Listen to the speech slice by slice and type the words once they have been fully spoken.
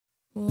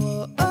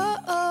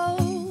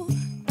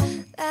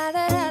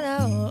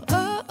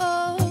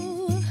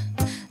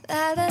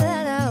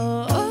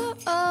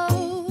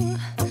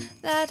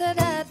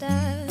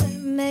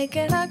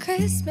Making our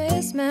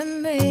Christmas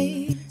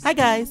memories. Hi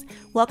guys,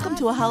 welcome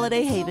to a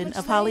holiday haven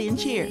of holly and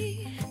cheer.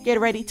 Get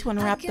ready to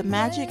unwrap the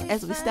magic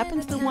as we step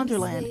into the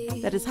wonderland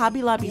that is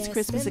Hobby Lobby's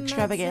Christmas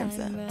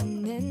extravaganza.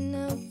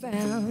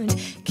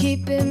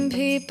 Keeping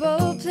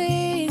people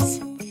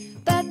pleased,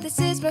 but this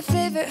is my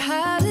favorite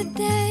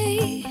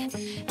holiday.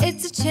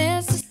 It's a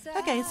chance to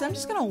Okay, so I'm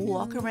just gonna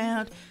walk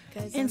around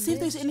and see if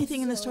there's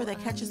anything in the store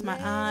that catches my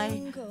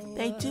eye.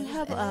 They do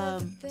have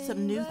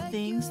some new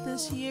things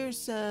this year,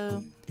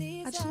 so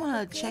I just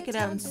want to check it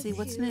out and see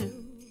what's new.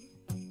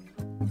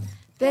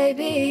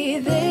 Baby,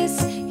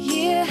 this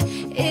year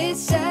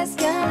it's just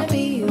gonna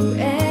be you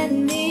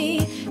and me.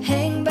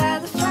 Hang by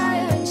the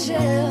fire and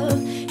chill.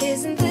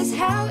 Isn't this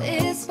how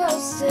it's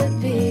supposed to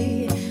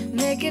be?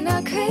 Making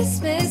our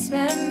Christmas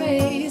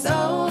memories.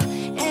 Oh,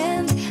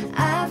 and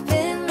I've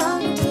been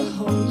longing to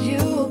hold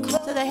you close.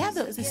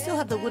 So they still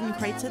have the wooden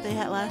crates that they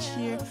had last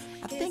year.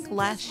 I think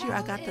last year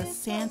I got the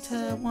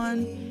Santa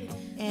one,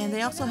 and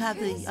they also have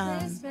the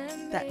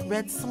that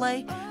red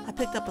sleigh. I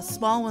picked up a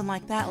small one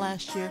like that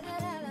last year.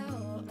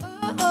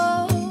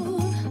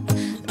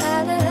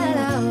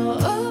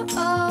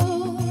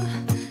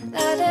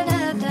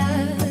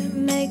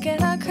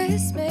 Making our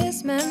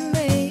Christmas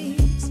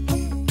memories.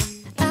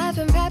 I've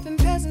been wrapping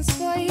presents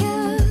for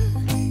you.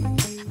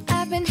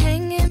 I've been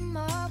hanging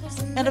marbles.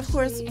 And of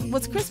course,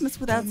 what's Christmas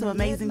without some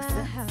amazing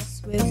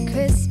scents? With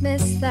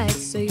Christmas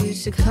lights, so you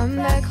should come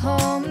back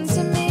home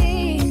to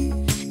me.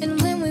 And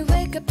when we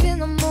wake up in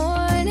the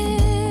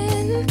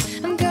morning,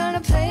 I'm gonna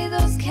play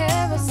those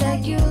carols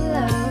that you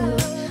love.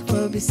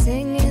 We'll be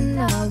singing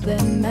all the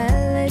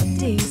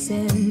melodies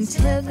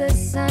until the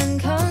sun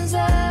comes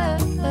up.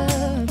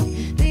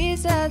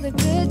 These are the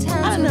good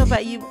times. I don't know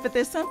about you, but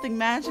there's something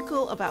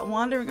magical about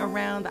wandering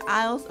around the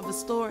aisles of a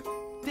store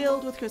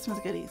filled with Christmas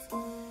goodies.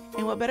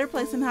 And what better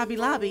place than Hobby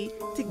Lobby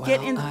to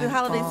get into the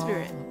holiday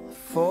spirit?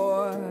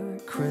 For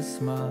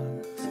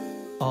Christmas,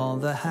 all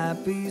the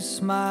happy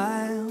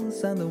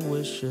smiles and the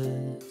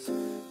wishes,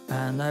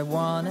 and I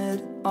want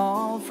it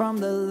all, from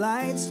the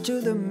lights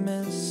to the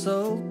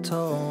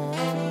mistletoe.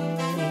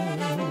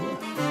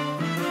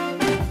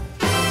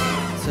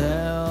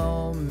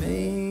 Tell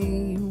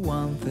me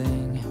one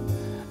thing,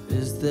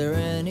 is there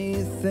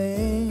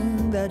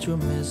anything that you're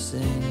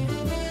missing?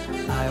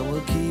 I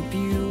will keep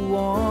you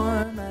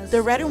warm.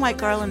 The red and white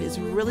garland is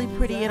really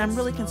pretty, and I'm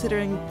really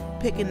considering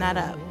picking that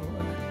up.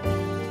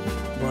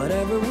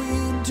 Whatever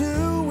we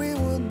do, we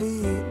will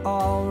be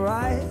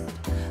alright.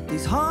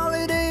 These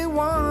holiday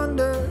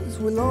wonders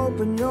will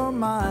open your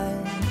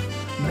mind.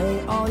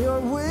 May all your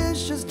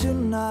wishes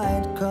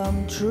tonight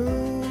come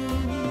true.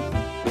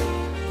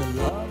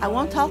 I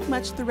won't talk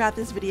much throughout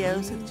this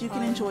video so that you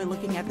can enjoy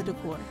looking at the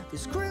decor.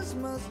 This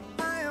Christmas,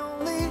 I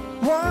only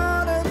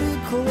wanna be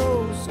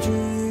close to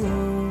you.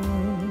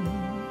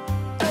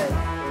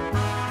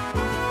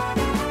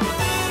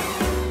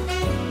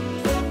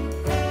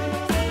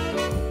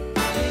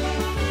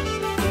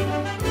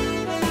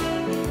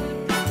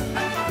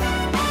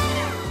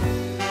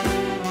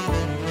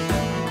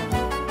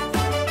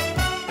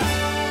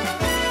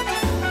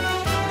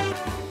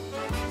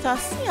 So I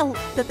see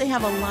that they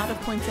have a lot of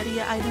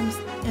poinsettia items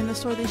in the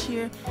store this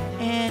year,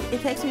 and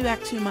it takes me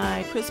back to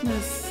my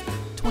Christmas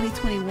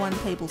 2021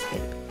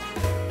 tablescape.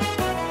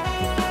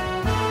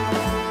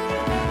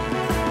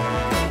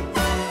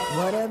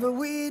 Whatever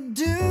we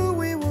do,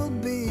 we will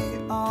be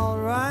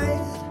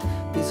alright.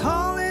 These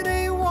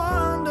holiday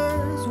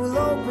wonders will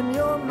open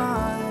your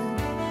mind.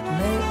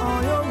 May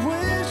all your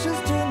wishes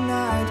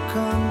tonight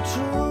come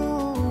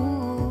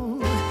true.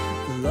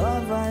 The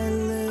love I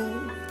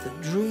lived, the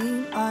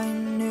dream I knew.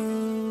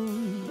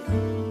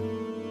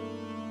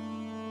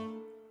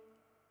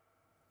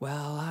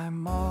 Well,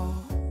 I'm all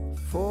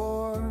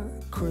for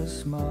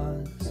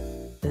Christmas.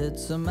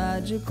 It's a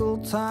magical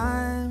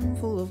time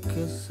full of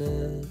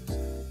kisses.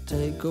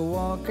 Take a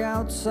walk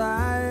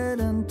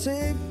outside and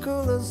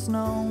tickle the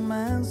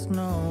snowman's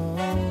nose.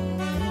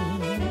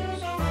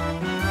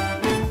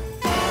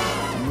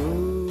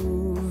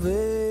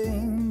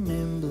 Moving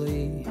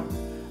nimbly,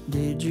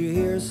 did you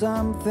hear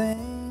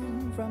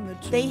something from the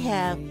tree? They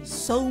have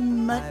so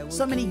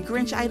many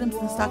Grinch items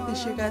in stock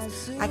this year,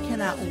 guys. I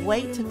cannot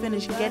wait to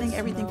finish getting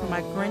everything for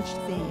my Grinch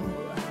theme.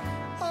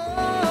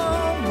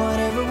 Oh,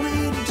 whatever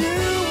we do,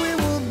 we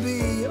will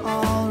be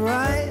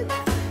alright.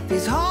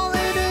 These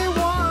holiday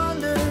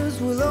wonders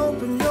will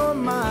open your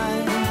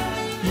mind.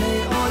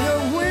 May all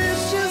your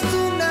wishes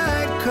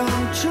tonight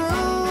come true.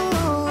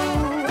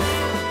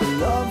 The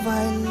love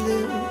I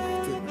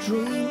lived, the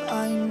dream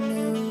I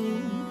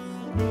knew.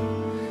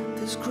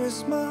 This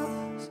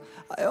Christmas,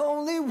 I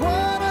only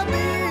wanna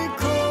be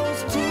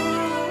close to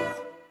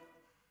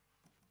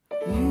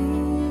you.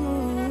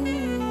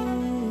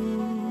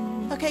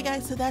 Okay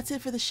guys, so that's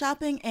it for the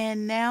shopping,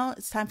 and now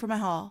it's time for my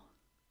haul.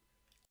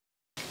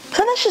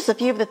 Come that's just a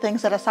few of the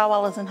things that I saw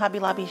while I was in Hobby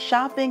Lobby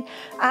shopping.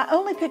 I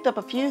only picked up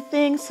a few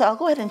things, so I'll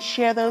go ahead and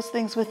share those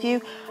things with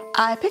you.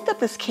 I picked up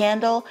this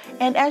candle,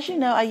 and as you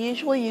know, I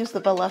usually use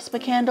the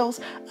Veluspa candles.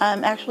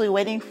 I'm actually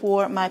waiting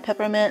for my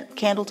peppermint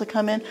candle to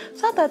come in,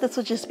 so I thought this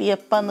would just be a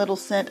fun little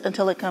scent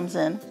until it comes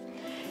in.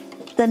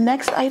 The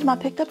next item I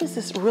picked up is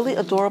this really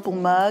adorable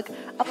mug.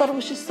 I thought it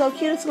was just so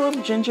cute. It's a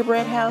little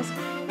gingerbread house,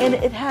 and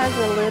it has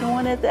a lid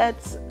on it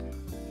that's,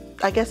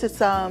 I guess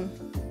it's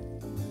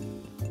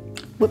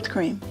whipped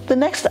cream. The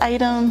next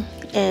item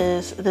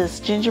is this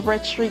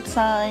gingerbread street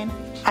sign.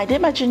 I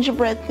did my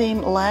gingerbread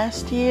theme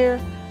last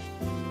year,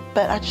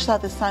 but I just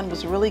thought this sign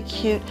was really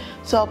cute,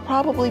 so I'll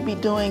probably be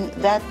doing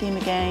that theme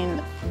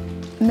again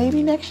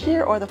maybe next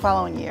year or the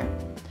following year.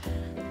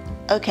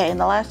 Okay, and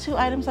the last two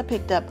items I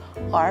picked up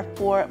are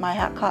for my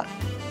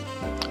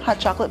hot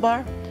chocolate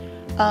bar.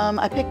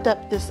 I picked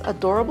up this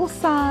adorable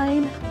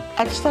sign.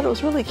 I just thought it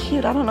was really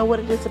cute. I don't know what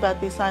it is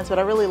about these signs, but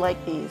I really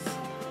like these.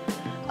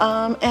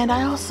 And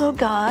I also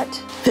got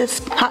this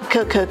hot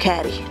cocoa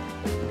caddy.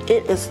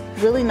 It is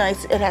really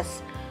nice. It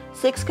has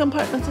 6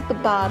 compartments at the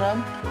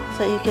bottom,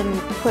 so you can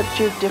put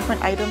your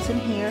different items in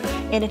here,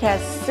 and it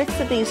has 6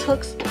 of these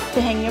hooks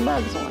to hang your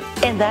mugs on.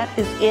 And that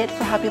is it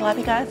for Hobby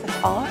Lobby, guys.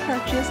 That's all I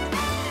purchased.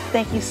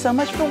 Thank you so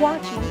much for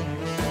watching.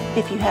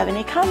 If you have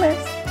any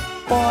comments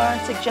or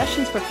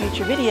suggestions for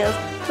future videos,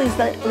 please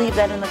leave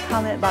that in the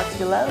comment box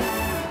below.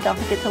 Don't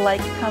forget to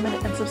like,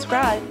 comment, and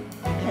subscribe.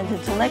 And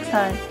until next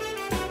time,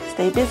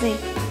 stay busy.